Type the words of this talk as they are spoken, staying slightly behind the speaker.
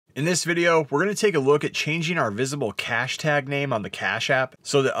In this video, we're going to take a look at changing our visible Cashtag name on the Cash App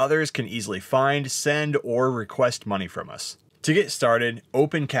so that others can easily find, send, or request money from us. To get started,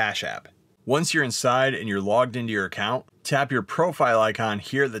 open Cash App. Once you're inside and you're logged into your account, tap your profile icon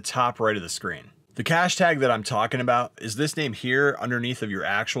here at the top right of the screen. The Cashtag that I'm talking about is this name here underneath of your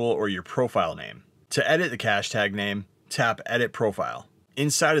actual or your profile name. To edit the Cashtag name, tap Edit Profile.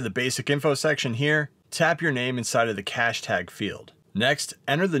 Inside of the basic info section here, tap your name inside of the Cashtag field. Next,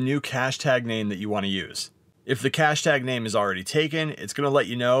 enter the new Cashtag name that you want to use. If the Cashtag name is already taken, it's going to let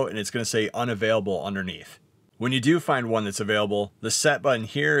you know and it's going to say unavailable underneath. When you do find one that's available, the set button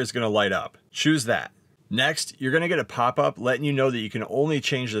here is going to light up. Choose that. Next, you're going to get a pop-up letting you know that you can only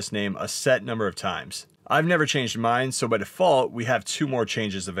change this name a set number of times. I've never changed mine, so by default, we have 2 more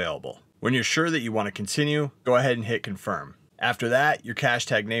changes available. When you're sure that you want to continue, go ahead and hit confirm. After that, your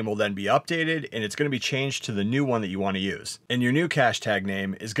Cashtag name will then be updated and it's going to be changed to the new one that you want to use. And your new Cashtag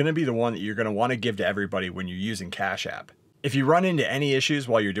name is going to be the one that you're going to want to give to everybody when you're using Cash App. If you run into any issues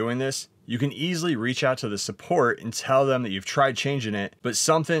while you're doing this, you can easily reach out to the support and tell them that you've tried changing it, but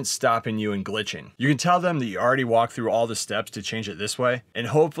something's stopping you and glitching. You can tell them that you already walked through all the steps to change it this way, and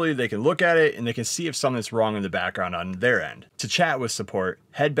hopefully they can look at it and they can see if something's wrong in the background on their end. To chat with support,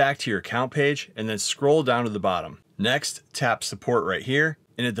 head back to your account page and then scroll down to the bottom. Next, tap support right here,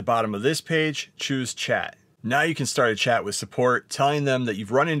 and at the bottom of this page, choose chat. Now you can start a chat with support, telling them that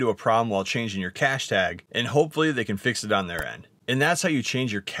you've run into a problem while changing your Cashtag, and hopefully they can fix it on their end. And that's how you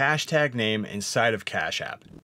change your Cashtag name inside of Cash App.